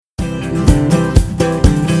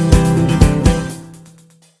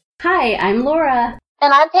Hi, I'm Laura.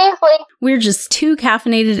 And I'm Paisley. We're just two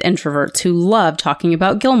caffeinated introverts who love talking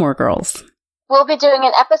about Gilmore Girls. We'll be doing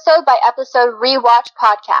an episode-by-episode rewatch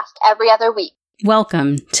podcast every other week.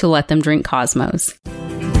 Welcome to Let Them Drink Cosmos.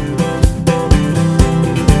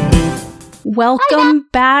 Welcome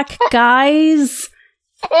back, guys.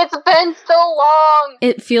 It's been so long.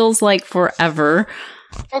 It feels like forever.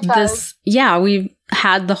 It does. We've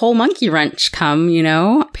had the whole monkey wrench come, you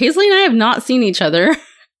know. Paisley and I have not seen each other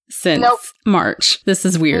since March. This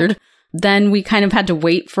is weird. Then we kind of had to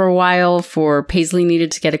wait for a while for Paisley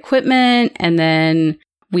needed to get equipment, and then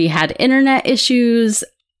we had internet issues.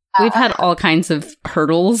 We've had all kinds of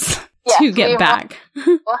hurdles to get back.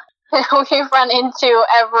 We've run into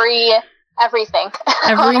everything.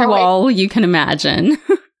 Every wall you can imagine.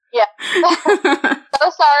 Yeah. So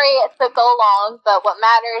sorry it took so long, but what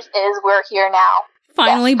matters is we're here now.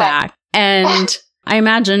 Finally back. And I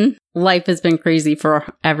imagine life has been crazy for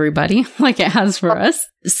everybody, like it has for us.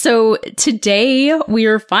 So today we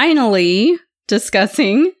are finally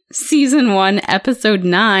discussing Season 1, Episode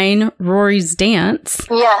 9, Rory's Dance.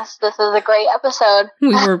 Yes, this is a great episode.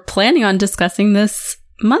 We were planning on discussing this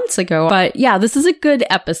months ago, but yeah, this is a good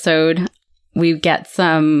episode. We get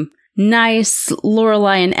some nice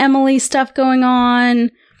Lorelai and Emily stuff going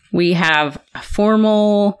on. We have a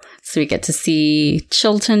formal, so we get to see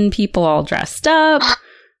Chilton people all dressed up.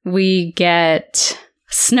 We get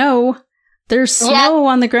snow. There's snow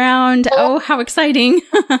on the ground. Oh, how exciting.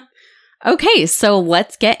 Okay, so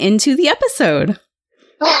let's get into the episode.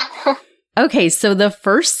 Okay, so the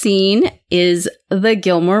first scene is at the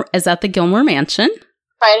Gilmore Mansion.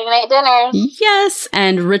 Friday night dinners. Yes,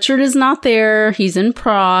 and Richard is not there. He's in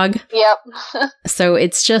Prague. Yep. So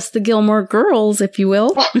it's just the Gilmore girls, if you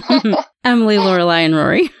will. Emily, Lorelai, and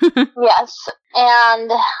Rory. Yes,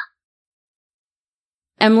 and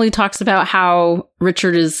Emily talks about how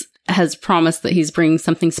Richard has promised that he's bringing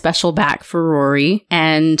something special back for Rory.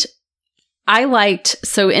 And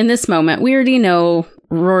so in this moment, we already know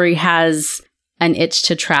Rory has an itch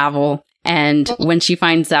to travel. And when she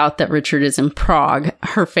finds out that Richard is in Prague,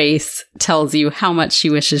 her face tells you how much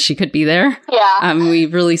she wishes she could be there. Yeah. We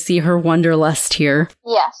really see her wanderlust here.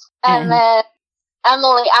 Yes. And then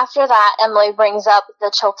after that, Emily brings up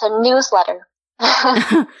the Chilton newsletter.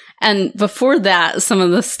 And before that, some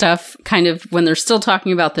of the stuff kind of, when they're still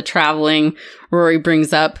talking about the traveling, Rory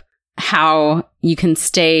brings up how you can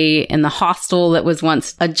stay in the hostel that was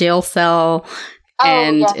once a jail cell.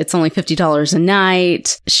 And it's only $50 a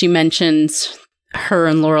night. She mentions her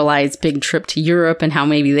and Lorelai's big trip to Europe and how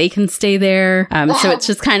maybe they can stay there. So it's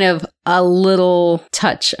just kind of a little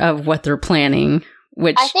touch of what they're planning,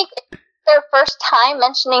 which I think it's their first time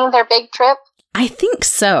mentioning their big trip. I think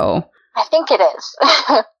so. I think it is.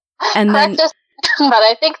 And then, but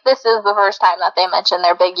I think this is the first time that they mention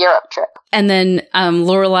their big Europe trip. And then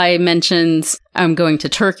Lorelai mentions going to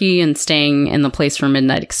Turkey and staying in the place for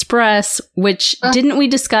Midnight Express, which didn't we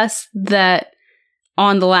discuss that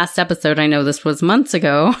on the last episode? I know this was months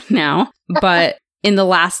ago now, but in the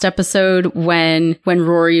last episode when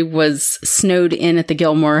Rory was snowed in at the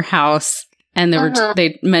Gilmore house and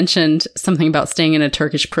they mentioned something about staying in a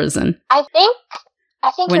Turkish prison. I think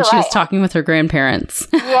when she was talking with her grandparents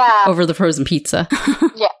over the frozen pizza.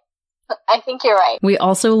 Yeah, I think you're right. We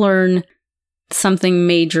also learn something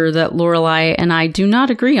major that Lorelai and I do not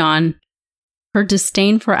agree on. Her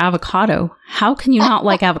disdain for avocado. How can you not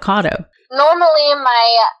like avocado? Normally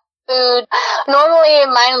mine and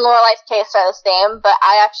Lorelai's tastes are the same, but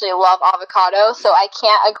I actually love avocado, so I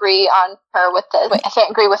can't agree on her with this. I can't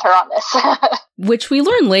agree with her on this. Which we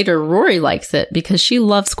learn later, Rory likes it because she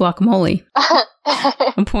loves guacamole.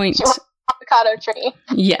 A point. Avocado tree.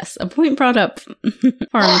 Yes, a point brought up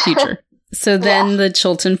far in the future. So then the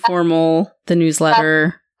Chilton formal, the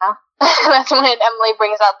newsletter. That's when Emily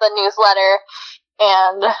brings out the newsletter,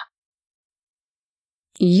 and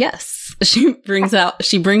yes, she brings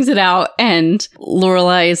it out, and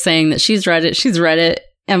Lorelai is saying that she's read it.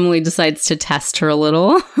 Emily decides to test her a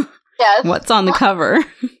little. Yes. What's on the cover?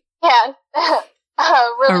 Yes.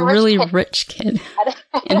 A really rich kid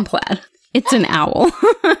in plaid. It's an owl.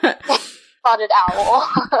 Spotted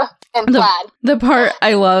owl in plaid. The part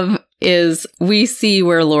I love is we see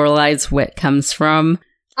where Lorelai's wit comes from.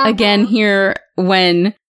 Again, here,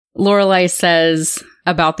 when Lorelai says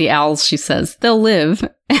about the owls, she says, they'll live.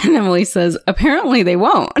 And Emily says, apparently they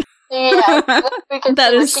won't. Yeah.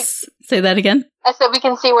 Say that again? I said we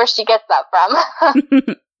can see where she gets that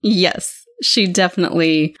from. Yes, she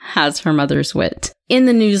definitely has her mother's wit. In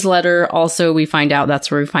the newsletter, also, that's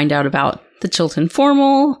where we find out about the Chilton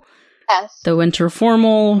formal. Yes. The winter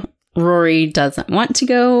formal. Rory doesn't want to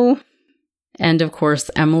go. And of course,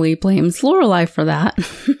 Emily blames Lorelai for that.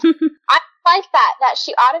 I like that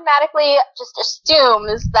she automatically just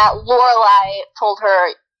assumes that Lorelai told her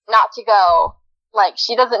not to go. Like,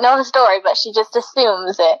 she doesn't know the story, but she just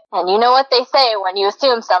assumes it. And you know what they say when you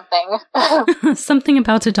assume something. Something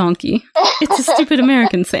about a donkey. It's a stupid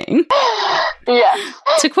American saying. Yes.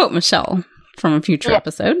 To quote Michelle from a future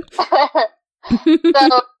episode.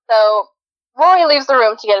 So Rory leaves the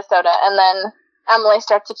room to get a soda, and then Emily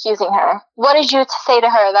starts accusing her. What did you say to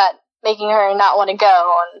her that making her not want to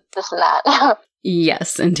go and this and that?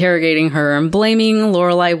 Yes, interrogating her and blaming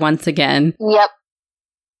Lorelai once again. Yep.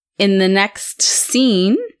 In the next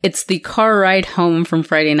scene, it's the car ride home from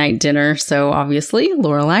Friday night dinner, so obviously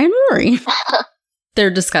Lorelai and Rory.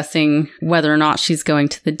 They're discussing whether or not she's going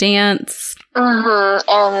to the dance. Mm-hmm.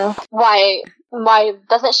 And why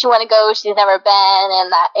doesn't she want to go? She's never been,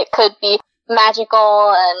 and that it could be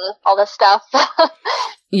magical and all this stuff.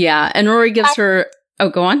 Yeah, and Rory gives her... Oh,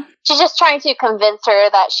 go on. She's just trying to convince her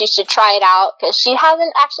that she should try it out, because she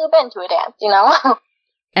hasn't actually been to a dance, you know?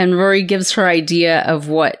 And Rory gives her idea of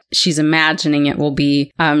what she's imagining it will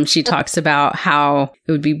be. She talks about how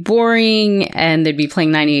it would be boring and they'd be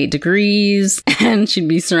playing 98 Degrees and she'd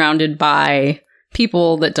be surrounded by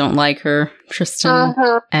people that don't like her, Tristan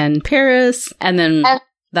and Paris. And then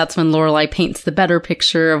that's when Lorelai paints the better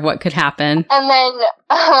picture of what could happen. And then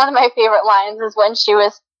one of my favorite lines is when she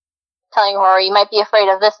was telling Rory, you might be afraid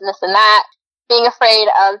of this and this and that. Being afraid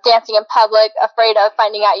of dancing in public, afraid of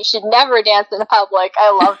finding out you should never dance in public.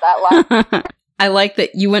 I love that line. I like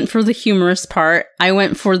that you went for the humorous part. I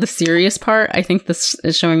went for the serious part. I think this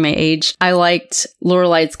is showing my age. I liked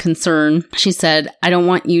Lorelai's concern. She said, I don't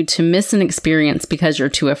want you to miss an experience because you're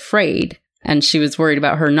too afraid. And she was worried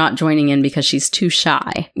about her not joining in because she's too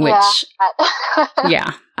shy, which,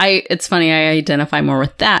 it's funny. I identify more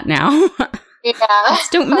with that now. Yeah.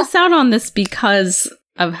 Just don't miss out on this because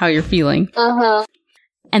of how you're feeling. Mm-hmm.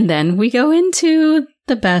 And then we go into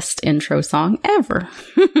the best intro song ever.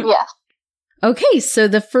 Yes. Okay, so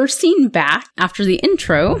the first scene back after the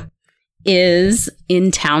intro is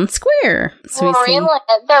in Town Square. So Rory and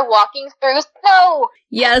Lynn, they're walking through snow.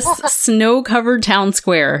 Yes, snow-covered Town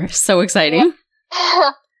Square. So exciting.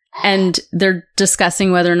 And they're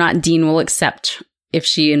discussing whether or not Dean will accept if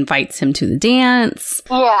she invites him to the dance.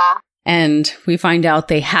 Yeah. And we find out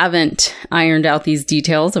they haven't ironed out these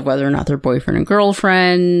details of whether or not they're boyfriend and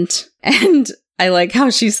girlfriend. And I like how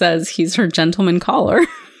she says he's her gentleman caller.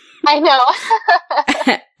 I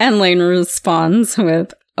know. And Lane responds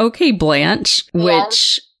with, okay, Blanche,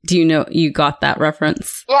 which, do you know, you got that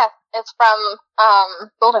reference? Yes, it's from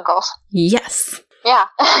Golden Girls. Yes. Yeah.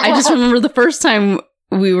 I just remember the first time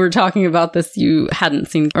we were talking about this, you hadn't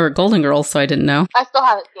seen Golden Girls, so I didn't know. I still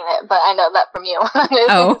haven't seen it, but I know that from you.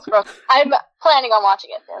 I'm planning on watching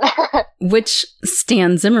it soon. Which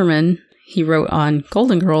Stan Zimmerman, he wrote on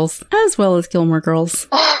Golden Girls, as well as Gilmore Girls.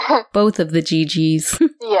 Both of the GGs.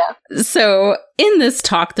 Yeah. So, in this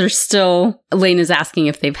talk, there's still... Elaine is asking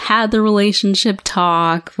if they've had the relationship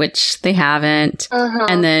talk, which they haven't. Mm-hmm.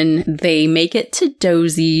 And then they make it to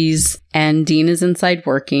Dozie's, and Dean is inside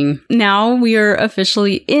working. Now we are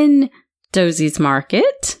officially in Dozie's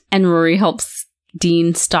Market, and Rory helps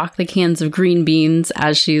Dean stock the cans of green beans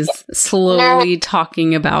as she's slowly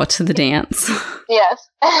talking about the dance. Yes.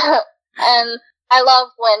 And I love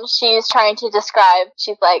when she's trying to describe,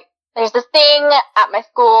 she's like, there's this thing at my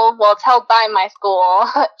school, well, it's held by my school.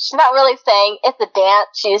 She's not really saying it's a dance,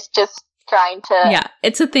 she's just trying to... Yeah,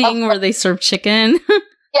 it's a thing where they serve chicken.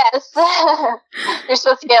 Yes. You're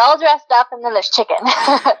supposed to get all dressed up and then there's chicken.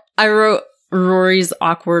 I wrote Rory's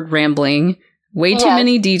awkward rambling. Way too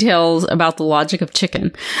many details about the logic of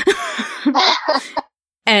chicken.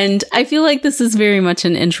 And I feel like this is very much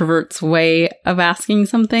an introvert's way of asking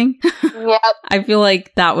something. Yep. I feel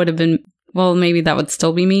like that would have been, well, maybe that would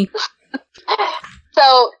still be me.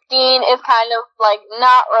 So Dean is kind of like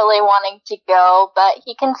not really wanting to go, but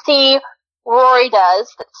he can see Rory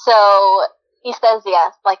does. So he says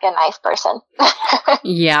yes, like a nice person.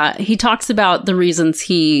 Yeah, he talks about the reasons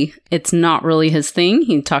it's not really his thing.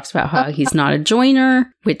 He talks about how he's not a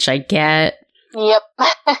joiner, which I get. Yep.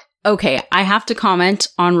 Okay, I have to comment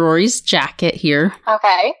on Rory's jacket here.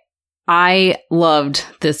 Okay. I loved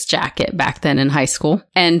this jacket back then in high school.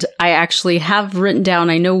 And I actually have written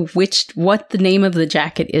down, I know what the name of the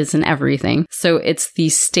jacket is and everything. So it's the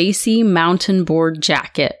Stacy Mountain Board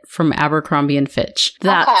jacket from Abercrombie & Fitch.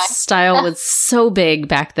 That style was so big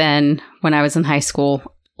back then when I was in high school.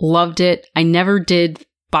 Loved it. I never did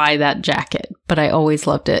buy that jacket, but I always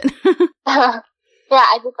loved it. Yeah,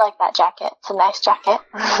 I did like that jacket. It's a nice jacket.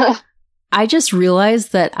 I just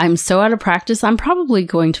realized that I'm so out of practice, I'm probably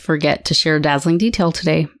going to forget to share a dazzling detail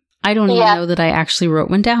today. I don't even know that I actually wrote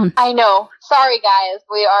one down. I know. Sorry, guys.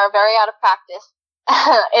 We are very out of practice.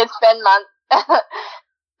 It's been months.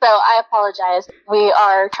 So I apologize. We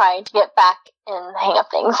are trying to get back in the hang of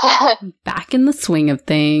things. Back in the swing of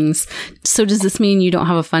things. So does this mean you don't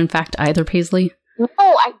have a fun fact either, Paisley? No,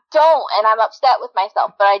 I don't, and I'm upset with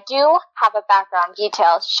myself, but I do have a background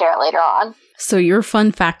detail to share later on. So you're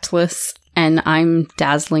fun factless, and I'm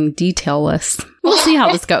dazzling detailless. We'll see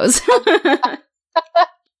how this goes.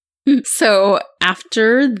 So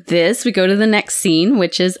after this, we go to the next scene,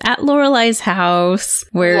 which is at Lorelai's house,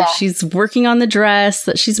 where she's working on the dress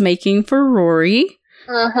that she's making for Rory.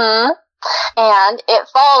 Mm-hmm. And it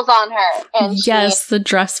falls on her. And the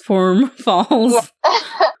dress form falls. Yeah.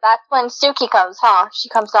 That's when Suki comes, huh? She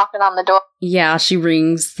comes knocking on the door. Yeah, she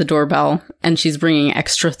rings the doorbell, and she's bringing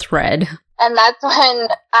extra thread. And that's when,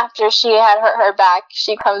 after she had hurt her back,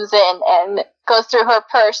 she comes in and goes through her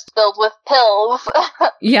purse filled with pills.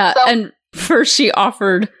 Yeah, and first she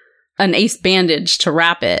offered an ace bandage to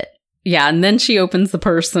wrap it. Yeah, and then she opens the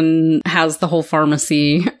purse and has the whole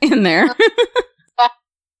pharmacy in there.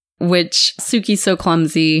 Which, Suki's so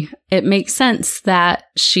clumsy, it makes sense that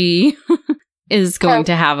she is going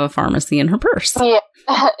to have a pharmacy in her purse. Yeah,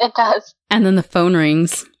 it does. And then the phone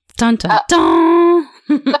rings. Dun dun dun!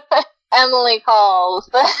 Emily calls.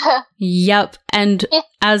 Yep, and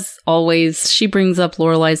as always, she brings up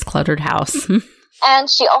Lorelai's cluttered house. And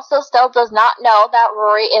she also still does not know that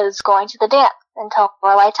Rory is going to the dance until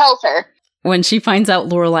Lorelai tells her. When she finds out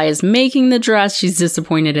Lorelai is making the dress, she's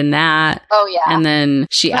disappointed in that. Oh, yeah. And then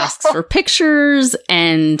she asks for pictures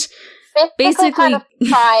and basically kind of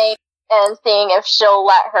trying and seeing if she'll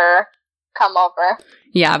let her come over.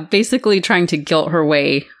 Yeah, basically trying to guilt her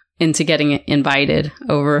way into getting invited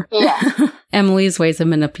over. Yeah. Emily's ways of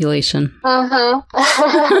manipulation.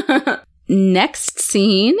 Mm-hmm. Next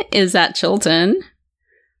scene is at Chilton,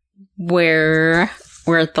 where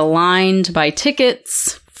we're at the line to buy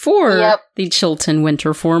tickets for the Chilton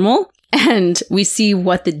Winter Formal. And we see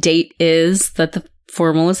what the date is that the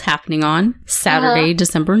formal is happening on. Saturday,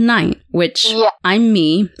 December 9th, which I'm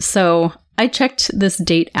me. So I checked this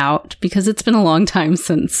date out because it's been a long time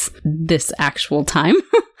since this actual time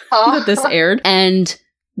that this aired. And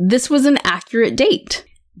this was an accurate date.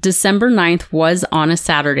 December 9th was on a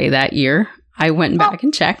Saturday that year. I went back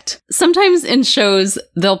and checked. Sometimes in shows,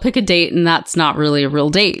 they'll pick a date and that's not really a real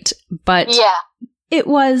date. But it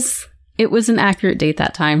was an accurate date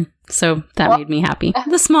that time. So that made me happy.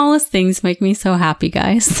 The smallest things make me so happy,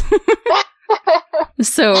 guys.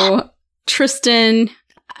 So Tristan,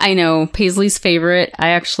 I know, Paisley's favorite. I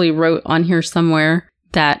actually wrote on here somewhere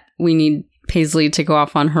that we need Paisley to go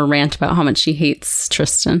off on her rant about how much she hates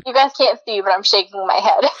Tristan. You guys can't see, but I'm shaking my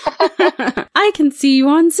head. I can see you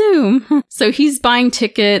on Zoom. So he's buying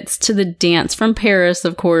tickets to the dance from Paris.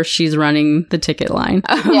 Of course, she's running the ticket line.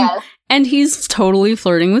 Yes. And he's totally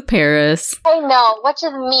flirting with Paris. I know, which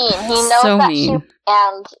is mean. He knows so that mean.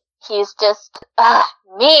 And he's just,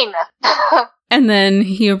 mean. And then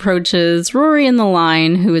he approaches Rory in the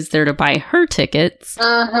line, who is there to buy her tickets.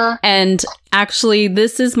 Mm-hmm. And actually,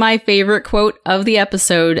 this is my favorite quote of the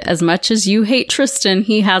episode. As much as you hate Tristan,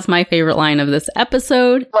 he has my favorite line of this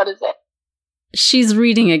episode. What is it? She's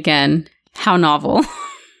reading again. How novel.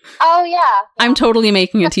 Oh, yeah. I'm totally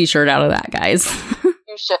making a t-shirt out of that, guys.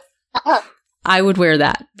 You should. I would wear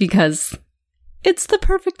that because it's the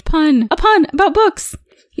perfect pun. A pun about books.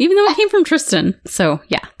 Even though it came from Tristan. So,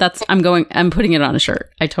 yeah, I'm putting it on a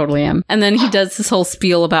shirt. I totally am. And then he does this whole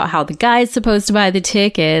spiel about how the guy's supposed to buy the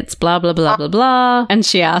tickets, blah, blah, blah, blah, blah. And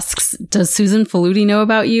she asks, does Susan Faludi know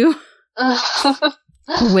about you?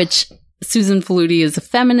 Which Susan Faludi is a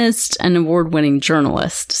feminist and award-winning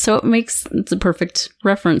journalist. So it's a perfect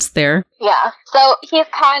reference there. Yeah. So he's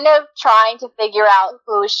kind of trying to figure out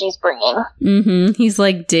who she's bringing. Mm-hmm. He's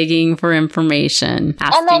like digging for information,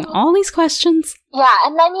 asking all these questions. Yeah,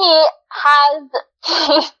 and then he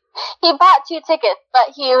bought 2 tickets, but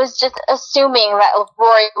he was just assuming that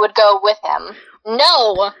Rory would go with him.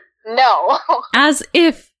 No. As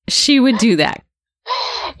if she would do that.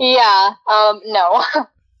 Yeah, no.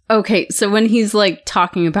 Okay, so when he's like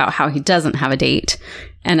talking about how he doesn't have a date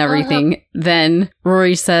and everything, then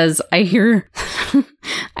Rory says, I hear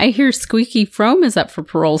Squeaky Frome is up for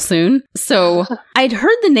parole soon. So I'd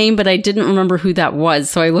heard the name, but I didn't remember who that was.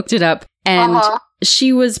 So I looked it up and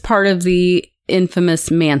she was part of the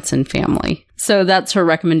infamous Manson family. So that's her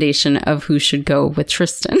recommendation of who should go with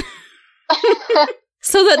Tristan.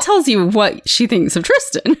 So that tells you what she thinks of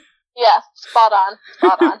Tristan. Yes, spot on.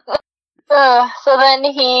 So then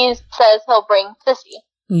he says he'll bring Sissy.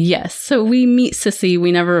 Yes. So we meet Sissy.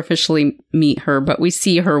 We never officially meet her, but we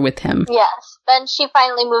see her with him. Yes. Then she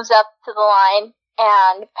finally moves up to the line,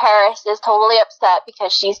 and Paris is totally upset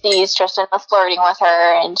because she sees Tristan was flirting with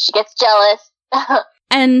her, and she gets jealous.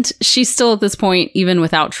 And she still, at this point, even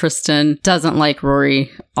without Tristan, doesn't like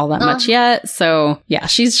Rory all that much yet. So, yeah,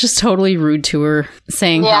 she's just totally rude to her,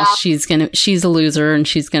 saying how she's a loser and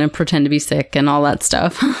she's gonna pretend to be sick and all that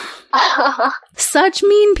stuff. Such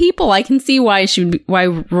mean people. I can see why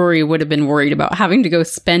Rory would have been worried about having to go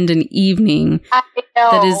spend an evening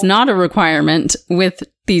that is not a requirement with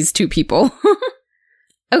these two people.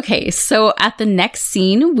 Okay, so at the next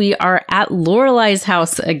scene, we are at Lorelai's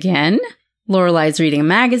house again. Lorelai's reading a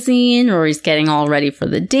magazine. Rory's getting all ready for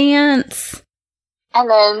the dance. And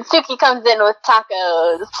then Suki comes in with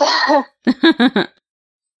tacos.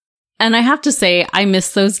 And I have to say, I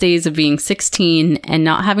miss those days of being 16 and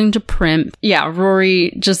not having to primp. Yeah,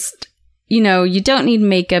 Rory just, you don't need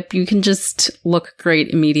makeup. You can just look great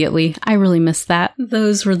immediately. I really miss that.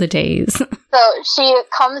 Those were the days. So she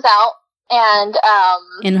comes out and...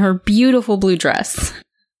 in her beautiful blue dress.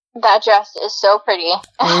 That dress is so pretty.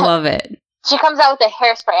 I love it. She comes out with a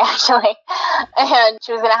hairspray, actually, and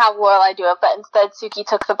she was going to have Lorelai do it, but instead Suki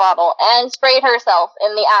took the bottle and sprayed herself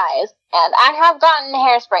in the eyes, and I have gotten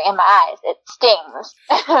hairspray in my eyes. It stings.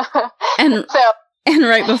 And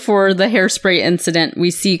right before the hairspray incident, we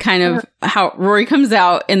see kind of how Rory comes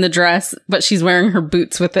out in the dress, but she's wearing her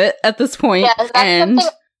boots with it at this point, and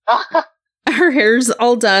her hair's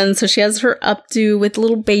all done, so she has her updo with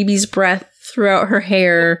little baby's breath throughout her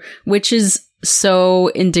hair, which is so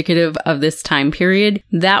indicative of this time period.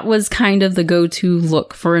 That was kind of the go-to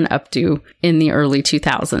look for an updo in the early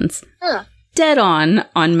 2000s. Dead on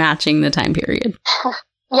matching the time period.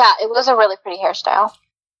 Yeah, it was a really pretty hairstyle.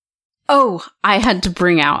 Oh, I had to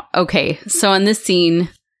bring out. Okay, so in this scene,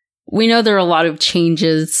 we know there are a lot of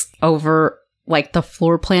changes over like the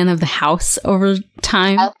floor plan of the house over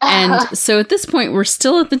time. And so at this point, we're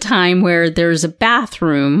still at the time where there's a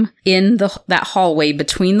bathroom in that hallway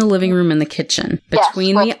between the living room and the kitchen,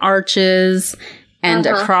 between the arches and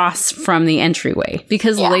across from the entryway.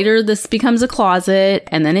 Because later this becomes a closet,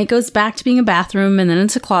 and then it goes back to being a bathroom, and then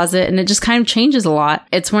it's a closet, and it just kind of changes a lot.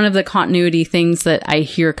 It's one of the continuity things that I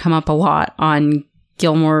hear come up a lot on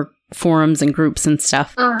Gilmore forums and groups and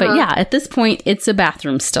stuff. But yeah, at this point, it's a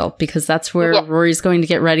bathroom still, because that's where Rory's going to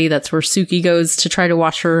get ready. That's where Suki goes to try to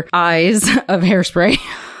wash her eyes of hairspray.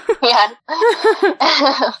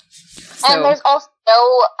 And there's also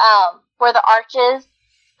where the arches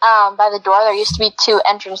by the door, there used to be 2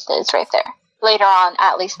 entrances right there. Later on,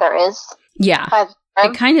 at least there is. Yeah.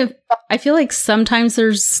 It kind of, I feel like sometimes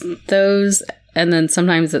there's those, and then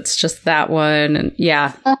sometimes it's just that one, and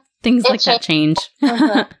things like that change.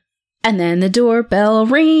 And then the doorbell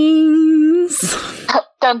rings.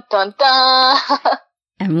 Dun, dun, dun.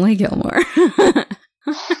 Emily Gilmore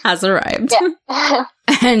has arrived.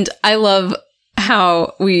 And I love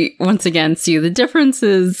how we once again see the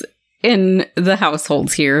differences in the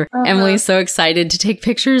households here. Emily's so excited to take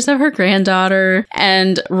pictures of her granddaughter,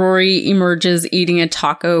 and Rory emerges eating a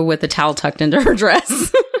taco with a towel tucked into her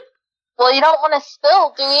dress. Well, you don't want to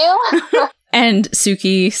spill, do you? And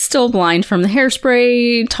Suki, still blind from the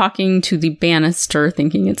hairspray, talking to the banister,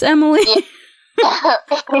 thinking it's Emily. I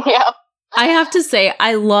have to say,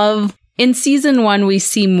 I love... In season 1, we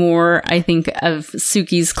see more, I think, of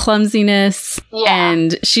Suki's clumsiness.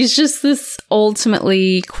 And she's just this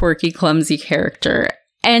ultimately quirky, clumsy character.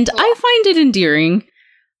 And I find it endearing.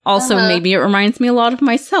 Also, maybe it reminds me a lot of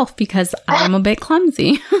myself, because I am a bit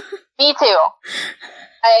clumsy. Me too.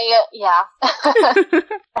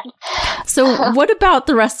 So what about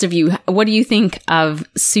the rest of you? What do you think of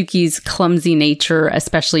Suki's clumsy nature,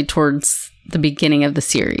 especially towards the beginning of the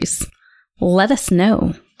series? Let us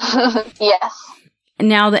know. Yes.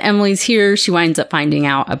 Now that Emily's here, she winds up finding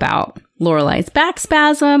out about Lorelai's back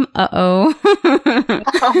spasm. Uh-oh.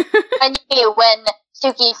 And when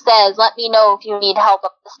Suki says, "Let me know if you need help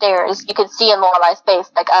up the stairs," you can see in Lorelai's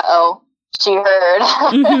face, like, uh-oh. She heard.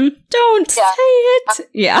 Don't say it.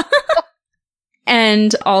 Yeah.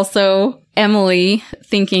 And also Emily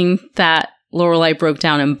thinking that Lorelai broke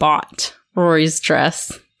down and bought Rory's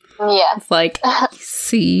dress. Yeah. It's like,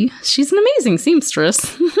 see, she's an amazing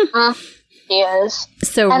seamstress. She is.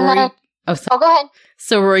 So Rory... go ahead.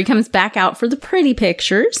 So Rory comes back out for the pretty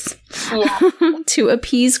pictures. To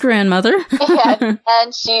appease grandmother.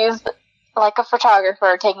 And she's like a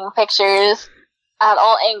photographer taking pictures at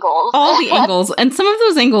all angles. All the angles. And some of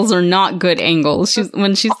those angles are not good angles.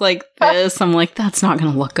 When she's like this, I'm like, that's not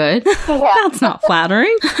going to look good. That's not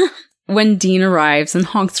flattering. When Dean arrives and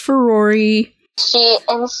honks for Rory, She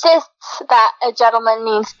insists that a gentleman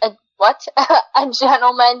needs a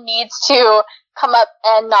gentleman needs to come up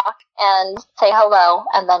and knock and say hello,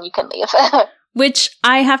 and then you can leave. Which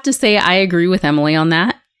I have to say, I agree with Emily on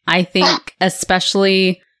that. I think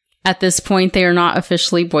especially at this point, they are not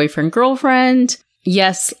officially boyfriend-girlfriend.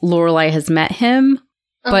 Yes, Lorelai has met him,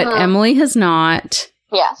 but Emily has not.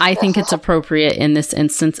 Yes. I think it's appropriate in this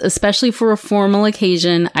instance, especially for a formal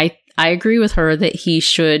occasion. I agree with her that he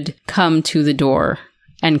should come to the door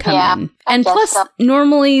and come in. And plus,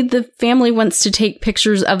 normally the family wants to take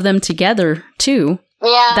pictures of them together, too.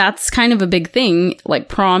 Yeah. That's kind of a big thing. Like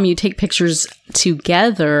prom, you take pictures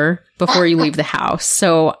together before you leave the house.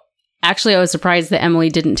 So actually, I was surprised that Emily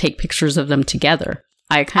didn't take pictures of them together.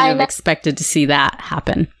 I kind of expected to see that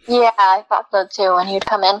happen. Yeah, I thought so too when he'd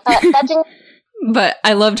come in. But that didn't. But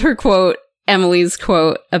I loved her quote, Emily's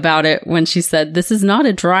quote about it when she said, "This is not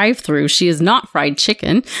a drive-through. She is not fried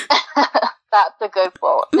chicken." That's a good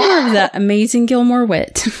quote. More of that amazing Gilmore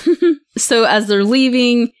wit. So as they're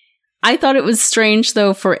leaving, I thought it was strange,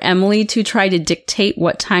 though, for Emily to try to dictate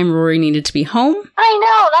what time Rory needed to be home. I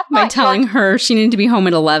know, that's by telling her she needed to be home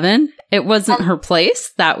at 11. It wasn't her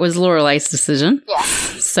place. That was Lorelai's decision. Yeah.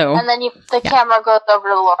 So. And then the camera goes over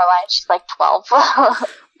to Lorelai, and she's like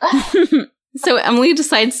 12. So Emily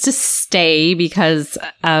decides to stay because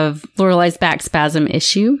of Lorelai's back spasm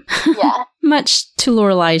issue. Yeah. Much to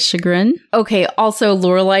Lorelai's chagrin. Okay, also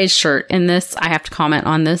Lorelai's shirt in this, I have to comment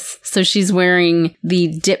on this. So she's wearing the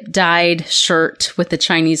dip-dyed shirt with the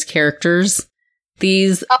Chinese characters.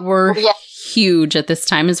 These were huge at this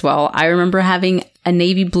time as well. I remember having a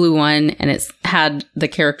navy blue one, and it had the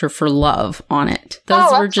character for love on it.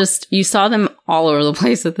 Those were just, you saw them all over the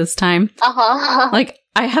place at this time. Uh-huh. Like,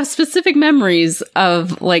 I have specific memories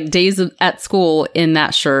of like days at school in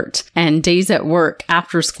that shirt and days at work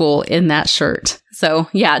after school in that shirt. So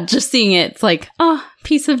yeah, just seeing it, it's like, oh,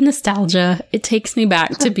 piece of nostalgia. It takes me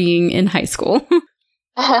back to being in high school.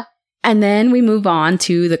 And then we move on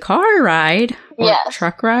to the car ride. Or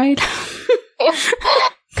truck ride.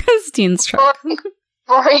 Christine's truck.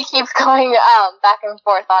 Rory keeps going back and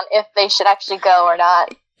forth on if they should actually go or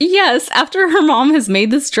not. Yes, after her mom has made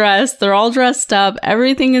this dress, they're all dressed up,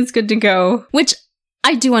 everything is good to go. Which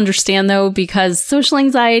I do understand, though, because social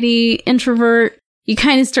anxiety, introvert, you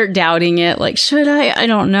kind of start doubting it. Like, should I? I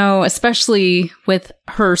don't know, especially with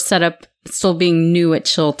her setup still being new at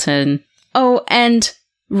Chilton. Oh, and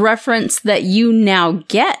reference that you now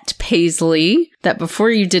get, Paisley, that before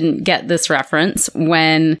you didn't get this reference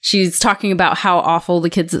when she's talking about how awful the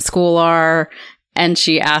kids at school are. And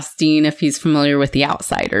she asked Dean if he's familiar with The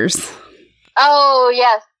Outsiders. Oh,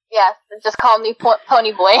 yes. Just call me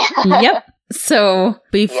Pony Boy. Yep. So,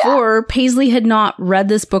 before, Paisley had not read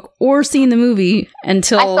this book or seen the movie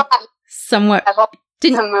until somewhat...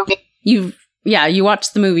 Didn't the movie. You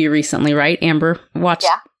watched the movie recently, right, Amber?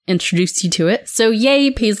 Introduced you to it. So,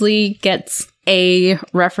 yay, Paisley gets a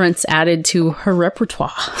reference added to her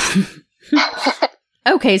repertoire.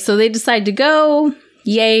 Okay, so they decide to go...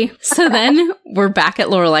 Yay. So then we're back at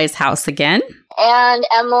Lorelai's house again. And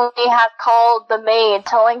Emily has called the maid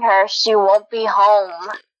telling her she won't be home.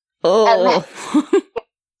 Oh.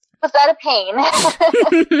 Was that a pain?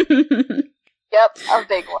 Yep, a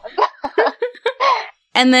big one.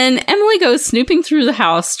 And then Emily goes snooping through the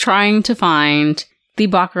house trying to find the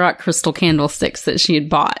Baccarat crystal candlesticks that she had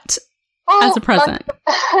bought as a present.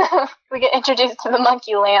 We get introduced to the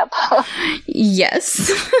monkey lamp.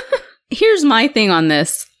 Yes. Here's my thing on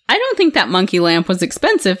this. I don't think that monkey lamp was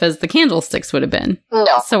expensive as the candlesticks would have been.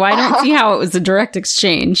 No. So I don't see how it was a direct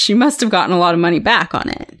exchange. She must have gotten a lot of money back on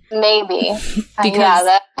it. Maybe.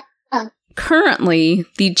 Because currently,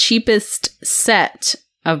 the cheapest set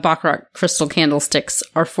of Baccarat crystal candlesticks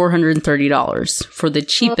are $430 for the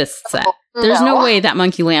cheapest set. There's no way that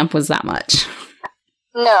monkey lamp was that much.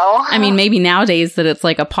 No. I mean, maybe nowadays that it's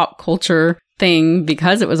like a pop culture thing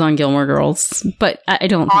because it was on Gilmore Girls, but I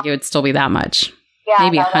don't think it would still be that much. Yeah,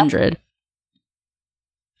 maybe 100.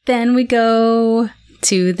 Then we go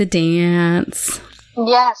to the dance.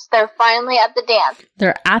 Yes, they're finally at the dance.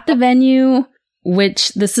 They're at the venue, which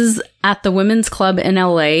this is at the Women's Club in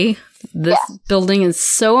LA. This building is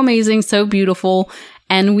so amazing, so beautiful,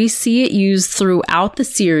 and we see it used throughout the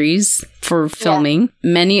series for filming.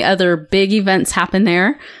 Many other big events happen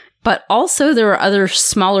there. But also there are other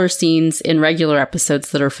smaller scenes in regular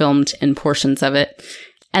episodes that are filmed in portions of it.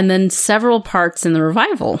 And then several parts in the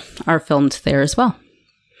revival are filmed there as well.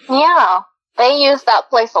 Yeah, they used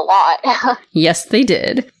that place a lot. Yes, they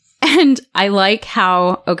did. And I like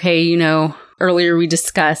how, earlier we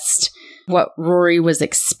discussed what Rory was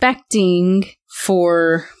expecting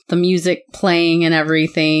for the music playing and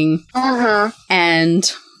everything. Mm-hmm.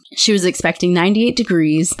 And she was expecting 98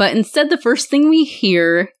 Degrees, but instead the first thing we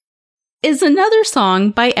hear is another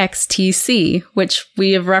song by XTC, which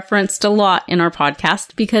we have referenced a lot in our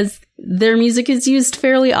podcast because their music is used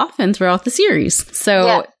fairly often throughout the series.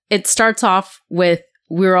 So It starts off with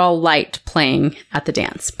We're All Light playing at the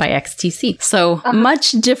dance by XTC. So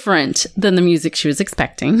much different than the music she was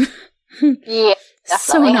expecting. Yeah, definitely.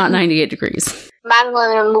 So not 98 Degrees.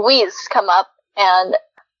 Madeline and Louise come up, and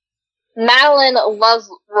Madeline loves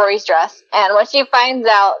Rory's dress, and when she finds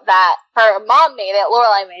out that her mom made it,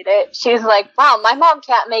 Lorelai made it, she's like, wow, my mom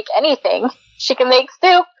can't make anything. She can make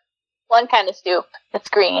soup. One kind of soup. It's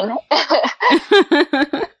green.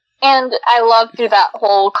 And I love through that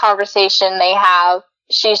whole conversation they have,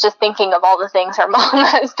 she's just thinking of all the things her mom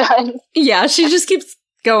has done. Yeah, she just keeps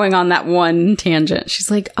going on that one tangent.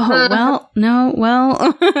 She's like, oh, well, no,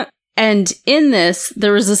 well. And in this,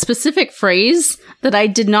 there was a specific phrase that I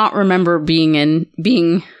did not remember being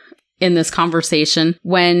in this conversation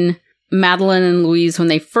when Madeline and Louise, when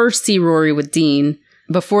they first see Rory with Dean,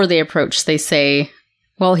 before they approach, they say,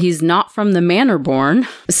 well, he's not from the manor born.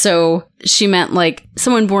 So she meant like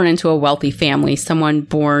someone born into a wealthy family, someone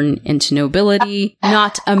born into nobility,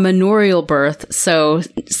 not a manorial birth. So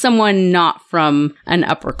someone not from an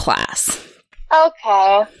upper class.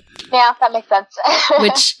 Okay. Yeah, that makes sense.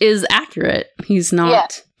 Which is accurate. He's not. Yeah.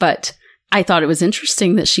 But I thought it was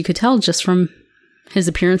interesting that she could tell just from his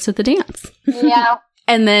appearance at the dance. Yeah.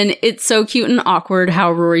 And then it's so cute and awkward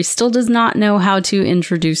how Rory still does not know how to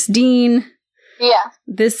introduce Dean. Yeah.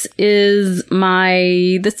 This is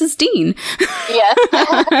Dean.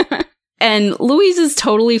 Yes. And Louise is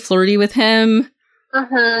totally flirty with him.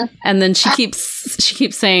 Mm-hmm. And then she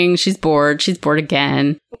keeps saying she's bored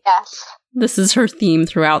again. Yes. This is her theme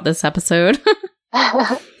throughout this episode.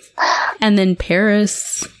 And then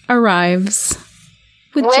Paris arrives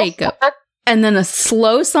with Jacob. And then a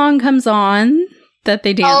slow song comes on that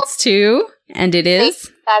they dance to. And it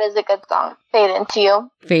is? That is a good song. Fade Into You.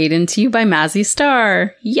 Fade Into You by Mazzy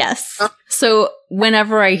Star. Yes. So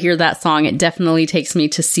whenever I hear that song, it definitely takes me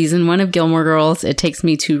to season 1 of Gilmore Girls. It takes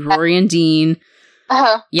me to Rory and Dean.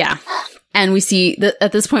 Uh-huh. Yeah. And we see that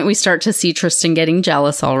at this point, we start to see Tristan getting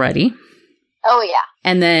jealous already. Oh, yeah.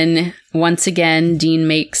 And then once again, Dean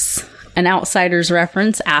makes an Outsiders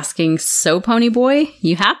reference asking, so Pony Boy,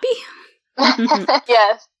 you happy?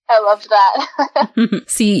 Yes. I loved that.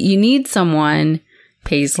 See, you need someone,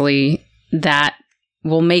 Paisley, that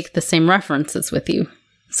will make the same references with you.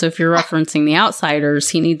 So if you're referencing The Outsiders,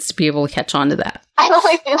 he needs to be able to catch on to that. I've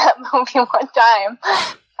only seen that movie one time.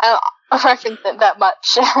 I don't reference it that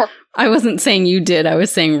much. I wasn't saying you did. I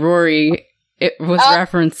was saying Rory was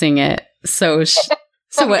referencing it.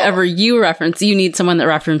 So whatever you reference, you need someone that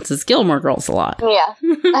references Gilmore Girls a lot.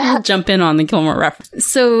 Yeah. Jump in on the Gilmore reference.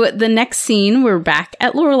 So the next scene, we're back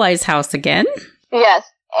at Lorelai's house again. Yes.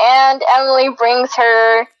 And Emily brings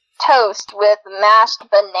her toast with mashed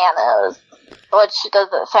bananas, which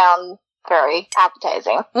doesn't sound very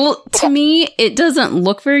appetizing. Well, to me, it doesn't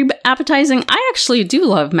look very appetizing. I actually do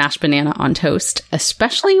love mashed banana on toast,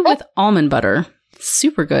 especially with almond butter.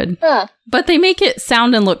 Super good. But they make it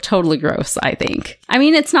sound and look totally gross, I think. I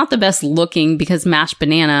mean, it's not the best looking because mashed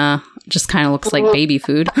banana just kind of looks like baby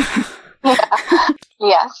food.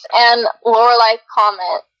 Yes. And Lorelai's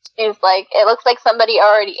comment, she's like, it looks like somebody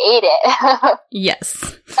already ate it.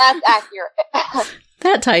 Yes. That's accurate.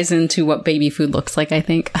 That ties into what baby food looks like, I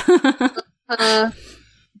think.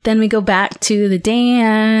 Then we go back to the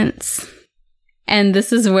dance. And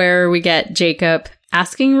this is where we get Jacob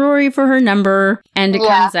asking Rory for her number, and it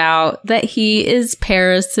comes out that he is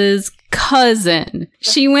Paris's cousin.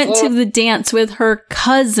 She went to the dance with her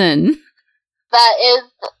cousin. That is,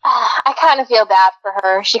 I kind of feel bad for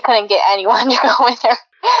her. She couldn't get anyone to go with her.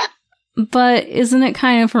 But isn't it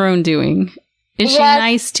kind of her own doing? Is she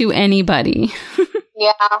nice to anybody?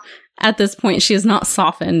 Yeah. At this point, she has not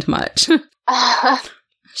softened much.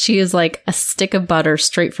 She is like a stick of butter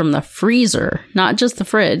straight from the freezer, not just the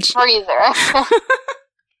fridge. Freezer.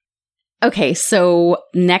 Okay, so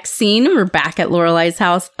next scene, we're back at Lorelai's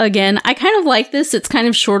house again. I kind of like this. It's kind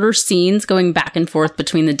of shorter scenes going back and forth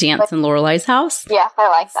between the dance and Lorelai's house. Yeah, I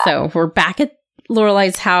like that. So we're back at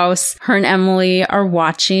Lorelai's house. Her and Emily are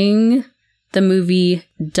watching the movie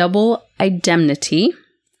Double Indemnity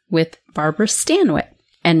with Barbara Stanwyck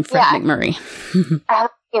and Fred McMurray. I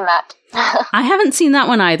haven't seen that. I haven't seen that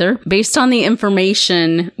one either. Based on the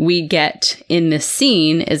information we get in this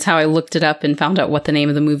scene is how I looked it up and found out what the name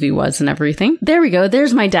of the movie was and everything. There we go.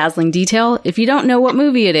 There's my dazzling detail. If you don't know what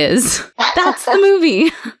movie it is, that's the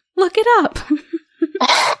movie. Look it up.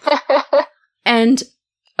 And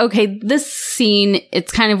okay, this scene,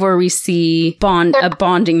 it's kind of where we see a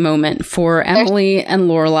bonding moment for Emily and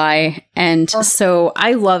Lorelai. And so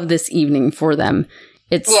I love this evening for them.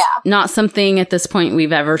 It's not something at this point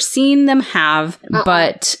we've ever seen them have,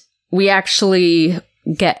 but we actually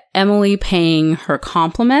get Emily paying her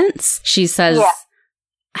compliments. She says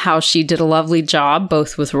how she did a lovely job,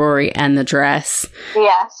 both with Rory and the dress.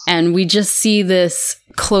 Yes. And we just see this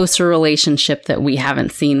closer relationship that we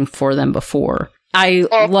haven't seen for them before. I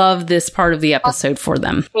love this part of the episode for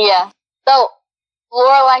them. Yeah. So,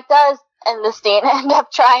 Lorelai does, in the scene, end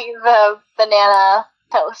up trying the banana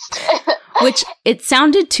toast. Which, it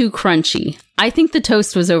sounded too crunchy. I think the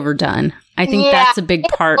toast was overdone. I think that's a big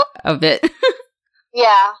part of it.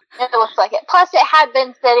 Yeah, it looks like it. Plus, it had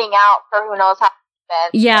been sitting out for who knows how long.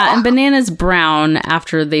 Yeah, and bananas brown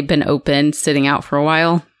after they've been open, sitting out for a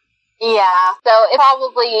while. Yeah, so it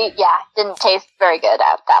probably, didn't taste very good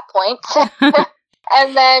at that point.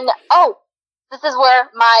 And then, this is where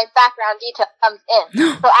my background detail comes in.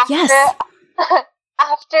 So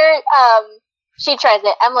after she tries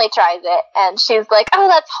it, Emily tries it, and she's like, oh,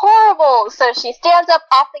 that's horrible. So she stands up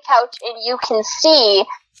off the couch, and you can see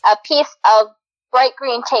a piece of bright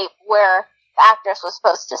green tape where the actress was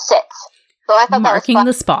supposed to sit. So I thought marking that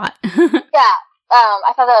was fun. the spot.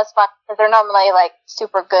 I thought that was fun because they're normally like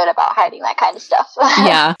super good about hiding that kind of stuff.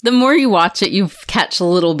 Yeah, the more you watch it, you catch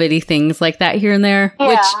little bitty things like that here and there,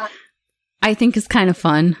 which I think is kind of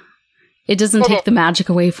fun. It doesn't take the magic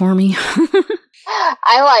away for me.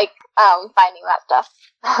 I like finding that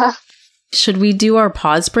stuff. Should we do our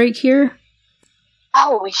pause break here?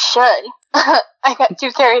 Oh, we should. I got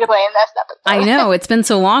too carried away in this episode. I know. It's been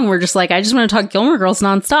so long. We're just like, I just want to talk Gilmore Girls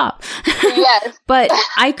nonstop. Yes. But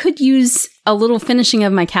I could use a little finishing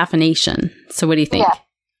of my caffeination. So what do you think?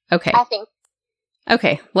 Yeah. Okay. I think.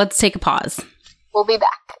 Okay. Let's take a pause. We'll be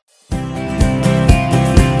back.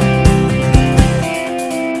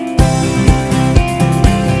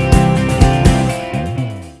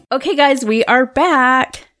 Okay, guys, we are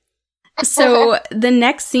back. So the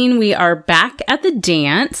next scene, we are back at the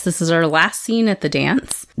dance. This is our last scene at the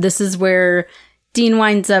dance. This is where Dean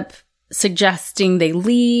winds up suggesting they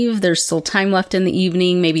leave. There's still time left in the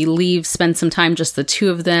evening. Maybe leave, spend some time, just the two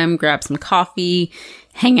of them, grab some coffee,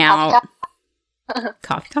 hang out.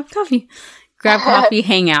 Coffee. Grab coffee,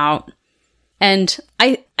 hang out. And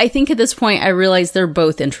I think at this point, I realize they're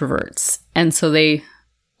both introverts. And so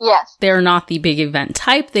they're not the big event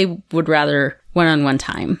type. They would rather one-on-one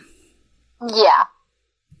time. Yeah.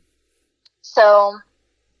 So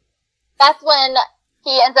that's when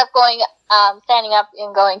he ends up going, standing up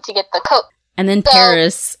and going to get the coat. And then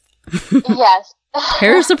Paris. Yes.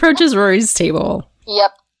 Paris approaches Rory's table.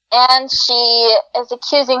 Yep. And she is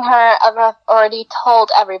accusing her of already told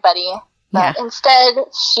everybody. But instead,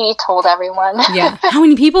 she told everyone. Yeah. How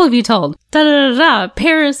many people have you told? Da-da-da-da.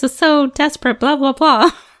 Paris is so desperate, blah, blah, blah.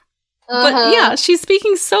 But yeah, she's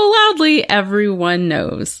speaking so loudly, everyone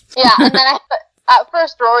knows. Yeah, and then at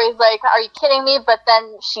first Rory's like, are you kidding me? But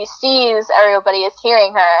then she sees everybody is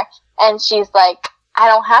hearing her, and she's like, I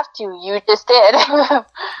don't have to, you just did.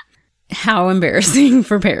 How embarrassing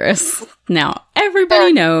for Paris. Now,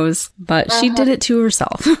 everybody knows, but she did it to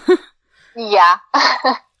herself. Yeah.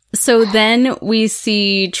 So then we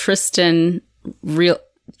see Tristan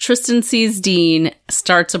sees Dean,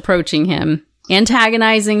 starts approaching him,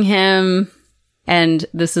 antagonizing him, and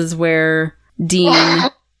this is where Dean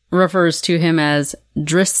refers to him as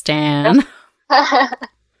Dristan.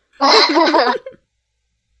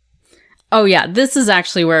 Oh yeah, this is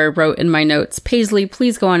actually where I wrote in my notes, Paisley,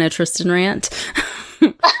 please go on a Tristan rant.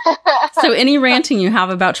 So any ranting you have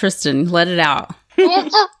about Tristan, let it out. He's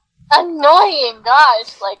just annoying,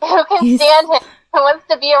 gosh. Like, who can stand him? Who wants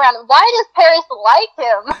to be around him? Why does Paris like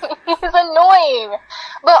him? He's annoying.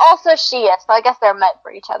 But also she is, so I guess they're meant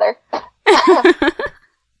for each other.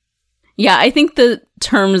 Yeah, I think the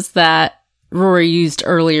terms that Rory used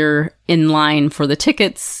earlier in line for the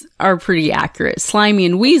tickets are pretty accurate. Slimy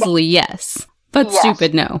and weaselly, yes. But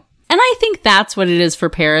stupid, no. And I think that's what it is for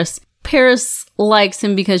Paris. Paris likes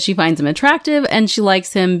him because she finds him attractive, and she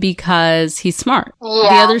likes him because he's smart. Yeah.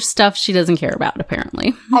 The other stuff she doesn't care about,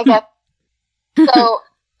 apparently. I guess. So,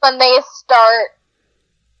 when they start,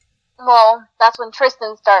 well, that's when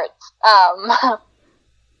Tristan starts,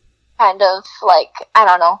 kind of, like, I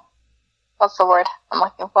don't know. What's the word I'm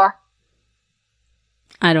looking for?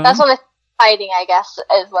 I don't know. That's when they're fighting, I guess,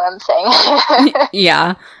 is what I'm saying.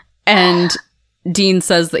 Yeah. And Dean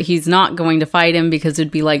says that he's not going to fight him because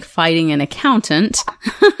it'd be like fighting an accountant.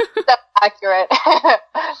 That's accurate.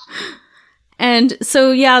 And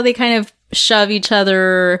so, yeah, they kind of shove each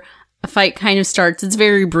other. a fight kind of starts. It's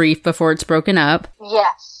very brief before it's broken up.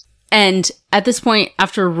 Yes. And at this point,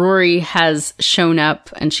 after Rory has shown up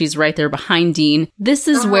and she's right there behind Dean, this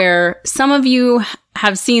is where some of you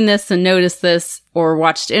have seen this and noticed this or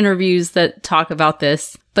watched interviews that talk about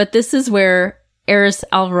this. But this is where Eris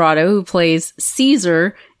Alvarado, who plays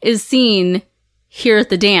Caesar, is seen here at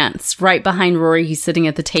the dance, right behind Rory. He's sitting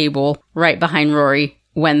at the table right behind Rory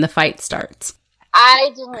when the fight starts. I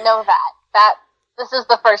didn't know that. This is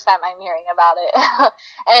the first time I'm hearing about it.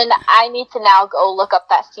 And I need to now go look up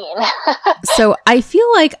that scene. So I feel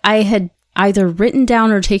like I had either written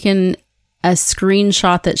down or taken a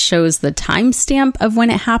screenshot that shows the timestamp of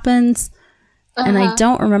when it happens. And I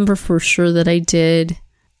don't remember for sure that I did.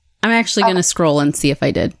 I'm actually going to scroll and see if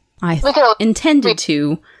I did. I intended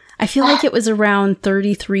to. I feel like it was around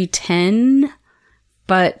 33:10,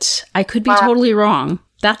 but I could be totally wrong.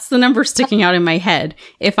 That's the number sticking out in my head.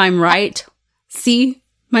 If I'm right, see,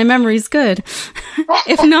 my memory's good.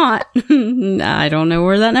 If not, I don't know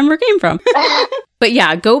where that number came from. But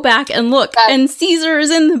yeah, go back and look. And Caesar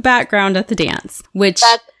is in the background at the dance, which...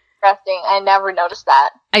 That's interesting. I never noticed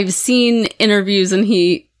that. I've seen interviews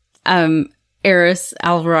and Eris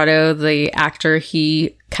Alvarado, the actor,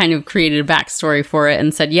 he kind of created a backstory for it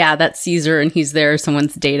and said, yeah, that's Caesar and he's there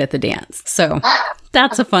someone's date at the dance. So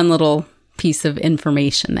that's a fun little piece of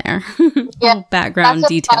information there. Yeah, background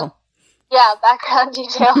detail. Background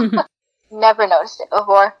detail. Never noticed it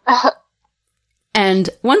before. And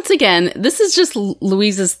once again, this is just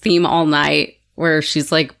Louisa's theme all night, where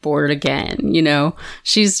she's like bored again, you know?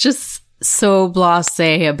 She's just so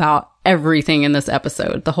blasé about everything in this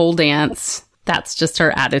episode. The whole dance, that's just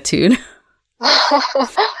her attitude.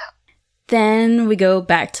 Then we go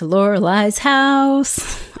back to Lorelai's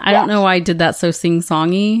house. I don't know why I did that so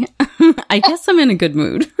sing-songy. I guess I'm in a good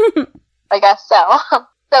mood. I guess so.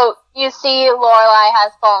 So you see Lorelai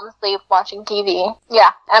has fallen asleep watching TV.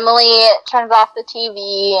 Yeah, Emily turns off the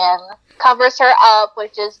TV and covers her up,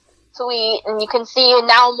 which is sweet. And you can see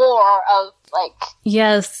now more of, like...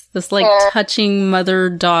 Yes, this, like, touching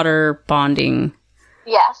mother-daughter bonding.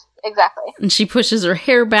 Yes, exactly. And she pushes her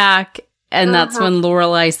hair back, and that's when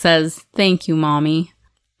Lorelai says, "Thank you, Mommy."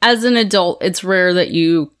 As an adult, it's rare that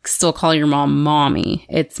you still call your mom Mommy.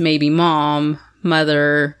 It's maybe Mom,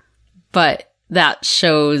 Mother, but that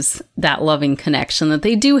shows that loving connection that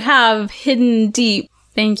they do have hidden deep.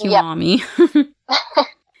 Thank you, Mommy.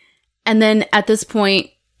 And then at this point,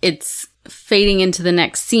 it's fading into the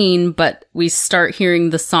next scene, but we start hearing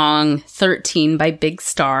the song 13 by Big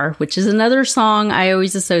Star, which is another song I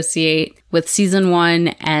always associate with season 1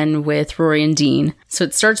 and with Rory and Dean. So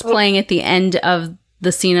it starts playing at the end of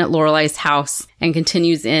the scene at Lorelai's house and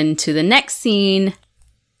continues into the next scene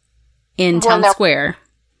in Town Square.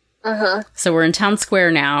 So we're in Town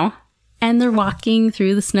Square now, and they're walking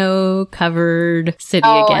through the snow-covered city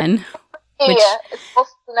again. It's so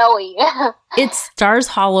snowy. Stars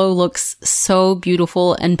Hollow looks so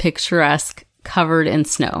beautiful and picturesque, covered in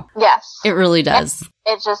snow. Yes. It really does.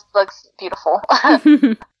 It just looks beautiful.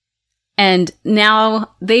 And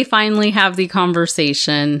now they finally have the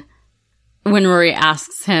conversation when Rory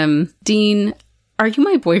asks him, "Dean, are you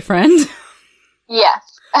my boyfriend?"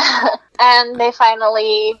 Yes. And they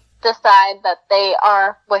finally decide that they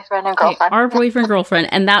are boyfriend and girlfriend. They are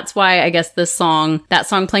boyfriend-girlfriend. And that's why I guess that song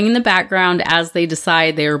playing in the background as they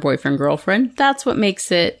decide they are boyfriend-girlfriend, that's what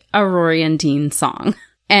makes it a Rory and Dean song.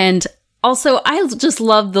 And also, I just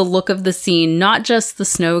love the look of the scene, not just the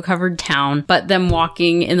snow-covered town, but them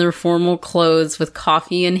walking in their formal clothes with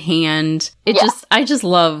coffee in hand. I just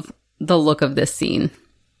love the look of this scene.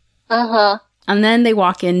 And then they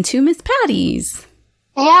walk into Miss Patty's.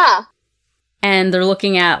 Yeah. And they're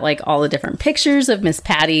looking at, like, all the different pictures of Miss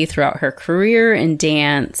Patty throughout her career in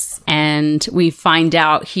dance. And we find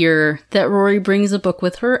out here that Rory brings a book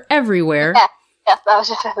with her everywhere. Yeah. Yes, I was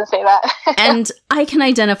just going to say that. And I can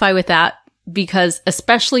identify with that because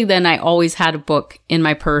especially then I always had a book in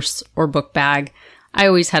my purse or book bag. I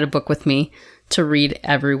always had a book with me to read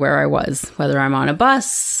everywhere I was, whether I'm on a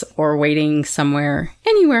bus or waiting somewhere,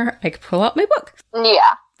 anywhere, I could pull out my book.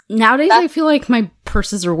 Yeah. Nowadays, I feel like my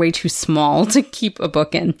purses are way too small to keep a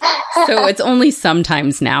book in. So it's only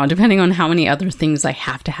sometimes now, depending on how many other things I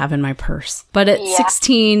have to have in my purse. But at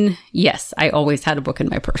 16, yes, I always had a book in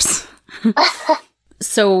my purse.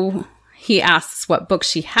 So he asks what book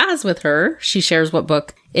she has with her. She shares what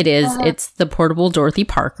book it is. It's The Portable Dorothy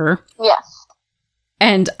Parker. Yes.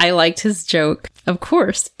 And I liked his joke, of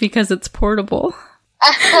course, because it's portable.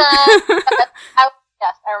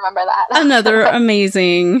 Yes, I remember that. Another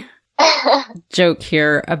amazing joke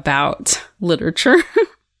here about literature.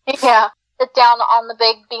 Yeah. Sit down on the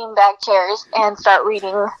big beanbag chairs and start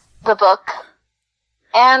reading the book.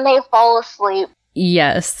 And they fall asleep.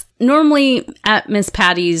 Yes. Normally at Miss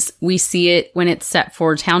Patty's, we see it when it's set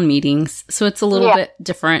for town meetings, so it's a little bit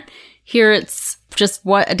different. Here it's just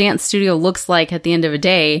what a dance studio looks like at the end of a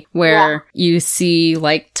day, where you see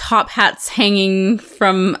like top hats hanging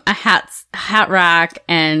from a hat rack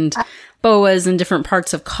and boas and different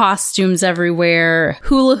parts of costumes everywhere,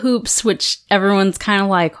 hula hoops, which everyone's kind of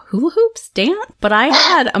like, hula hoops? Dance? But I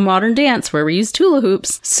had a modern dance where we used hula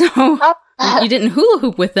hoops, so you didn't hula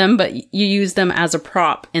hoop with them, but you used them as a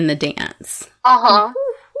prop in the dance. Uh-huh.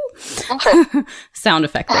 Interesting. Sound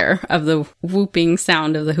effect there of the whooping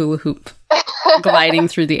sound of the hula hoop gliding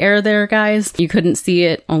through the air there, guys. You couldn't see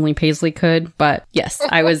it, only Paisley could, but yes,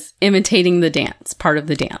 I was imitating the dance, part of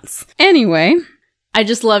the dance. Anyway, I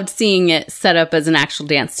just loved seeing it set up as an actual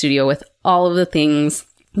dance studio with all of the things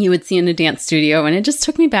you would see in a dance studio, and it just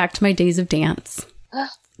took me back to my days of dance.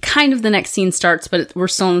 Kind of the next scene starts, but we're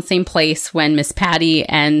still in the same place when Miss Patty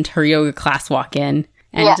and her yoga class walk in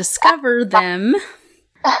and discover them.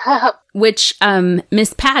 Which,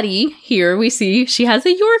 Miss Patty, here we see, she has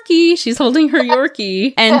a Yorkie. She's holding her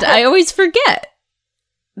Yorkie. And I always forget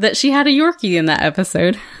that she had a Yorkie in that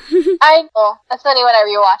episode. I know. That's funny whenever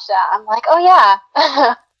you watch that. I'm like, oh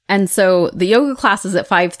yeah. And so the yoga class is at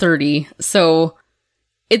 5:30. So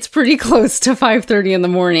it's pretty close to 5:30 in the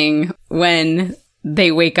morning when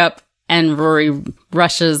they wake up and Rory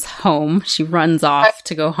rushes home. She runs off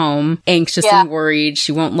to go home, anxious and worried.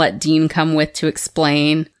 She won't let Dean come with to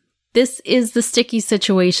explain. This is the sticky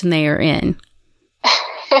situation they are in.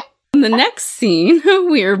 In the next scene,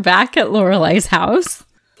 we're back at Lorelai's house.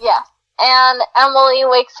 Yeah. And Emily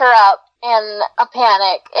wakes her up in a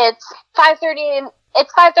panic. It's 5:30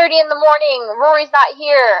 in the morning. Rory's not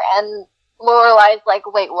here. And Lorelai's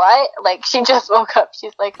like, wait, what? Like, she just woke up.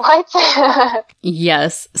 She's like, what?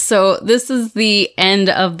 Yes. So this is the end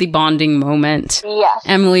of the bonding moment. Yes.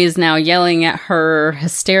 Emily is now yelling at her,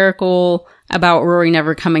 hysterical about Rory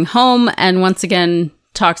never coming home, and once again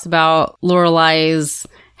talks about Lorelai's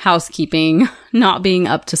housekeeping not being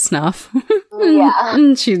up to snuff. Yeah.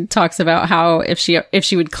 And she talks about how if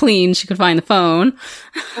she would clean, she could find the phone.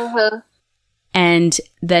 Mm-hmm. And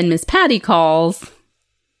then Miss Patty calls.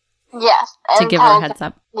 Yes. To give her a heads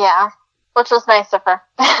up. Yeah. Which was nice of her.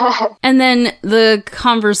 And then the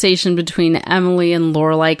conversation between Emily and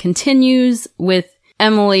Lorelai continues, with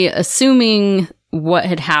Emily assuming what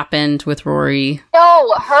had happened with Rory.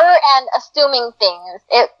 No, her and assuming things.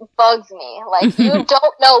 It bugs me. Like, you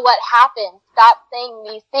don't know what happened. Stop saying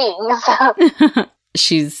these things.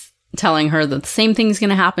 She's telling her that the same thing's going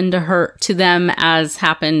to happen to them as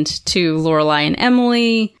happened to Lorelai and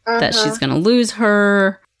Emily, that she's going to lose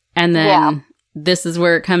her. And then this is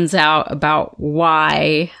where it comes out about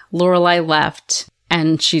why Lorelai left,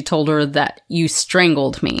 and she told her that you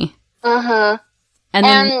strangled me. Mm-hmm. And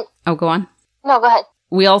then, go on. No, go ahead.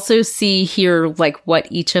 We also see here, like, what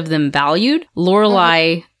each of them valued.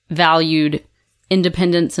 Lorelai valued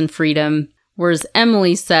independence and freedom, whereas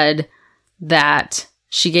Emily said that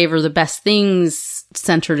she gave her the best things,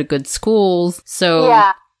 sent her to good schools.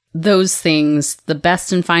 So those things, the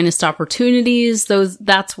best and finest opportunities,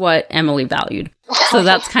 that's what Emily valued. So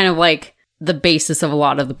that's kind of like the basis of a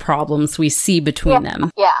lot of the problems we see between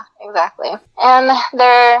them. Yeah, exactly. And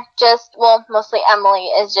they're just, mostly Emily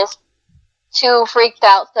is just too freaked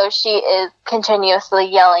out, so she is continuously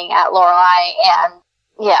yelling at Lorelai and,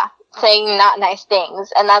 saying not nice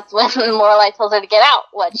things. And that's when Lorelai tells her to get out,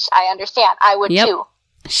 which I understand. I would too.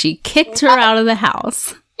 She kicked her out of the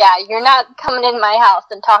house. Yeah, you're not coming in my house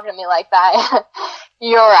and talking to me like that.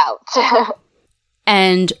 You're out.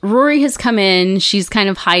 And Rory has come in. She's kind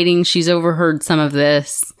of hiding. She's overheard some of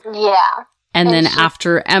this. Yeah. And then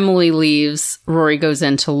after Emily leaves, Rory goes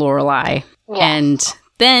into Lorelai. Yes. And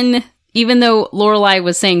then, even though Lorelai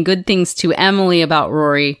was saying good things to Emily about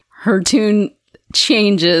Rory, her tune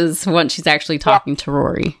changes once she's actually talking to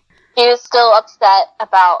Rory. She was still upset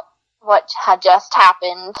about what had just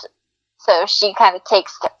happened, so she kind of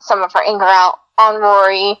takes some of her anger out on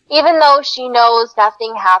Rory, even though she knows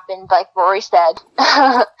nothing happened, like Rory said.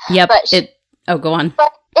 Yep. Go on.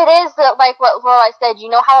 But it is like what Lorelai said. You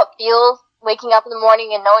know how it feels waking up in the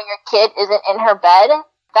morning and knowing your kid isn't in her bed?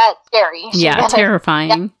 That's scary. Yeah, terrifying.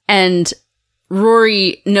 Yeah. And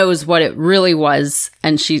Rory knows what it really was,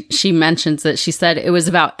 and she mentions that she said it was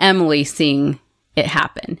about Emily seeing it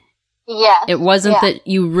happen. Yeah. It wasn't that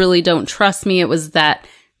you really don't trust me. It was that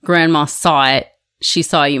Grandma saw it. She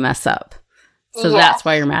saw you mess up. So that's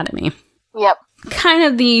why you're mad at me. Yep. Kind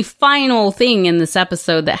of the final thing in this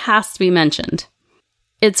episode that has to be mentioned.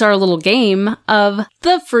 It's our little game of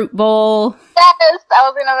the Fruit Bowl. Yes, I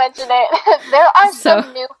was going to mention it. There are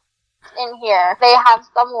some new in here. They have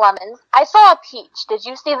some lemons. I saw a peach. Did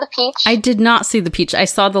you see the peach? I did not see the peach. I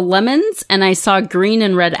saw the lemons and I saw green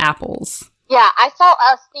and red apples. Yeah, I saw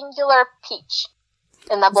a singular peach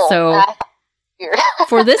in the bowl. So, and I thought it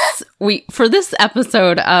was weird. for this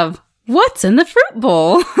episode of What's in the Fruit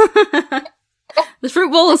Bowl? The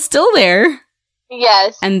fruit bowl is still there.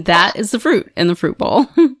 Yes. And that is the fruit in the fruit bowl.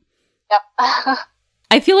 Yep.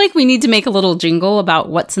 I feel like we need to make a little jingle about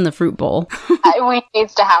what's in the fruit bowl. It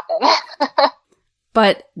needs to happen.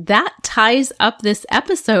 But that ties up this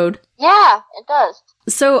episode. Yeah, it does.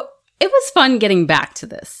 So it was fun getting back to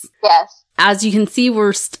this. Yes. As you can see,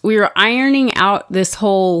 we're ironing out this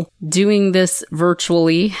whole doing this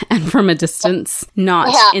virtually and from a distance,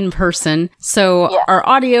 not in person. So our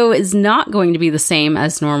audio is not going to be the same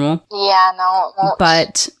as normal. Yeah, no, it won't.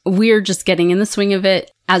 But we're just getting in the swing of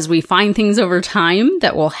it. As we find things over time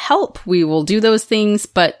that will help, we will do those things.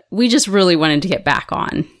 But we just really wanted to get back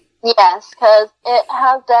on. Yes, because it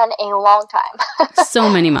has been a long time. So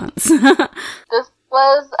many months. This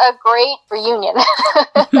was a great reunion.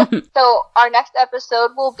 So our next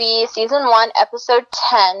episode will be season 1, episode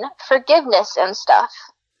 10, Forgiveness and Stuff.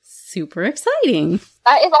 Super exciting.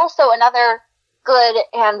 That is also another good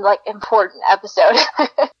and important episode.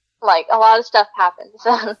 A lot of stuff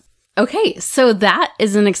happens. Okay, so that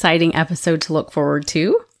is an exciting episode to look forward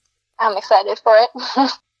to. I'm excited for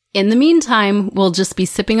it. In the meantime, we'll just be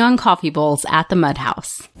sipping on coffee bowls at the Mud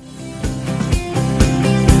House.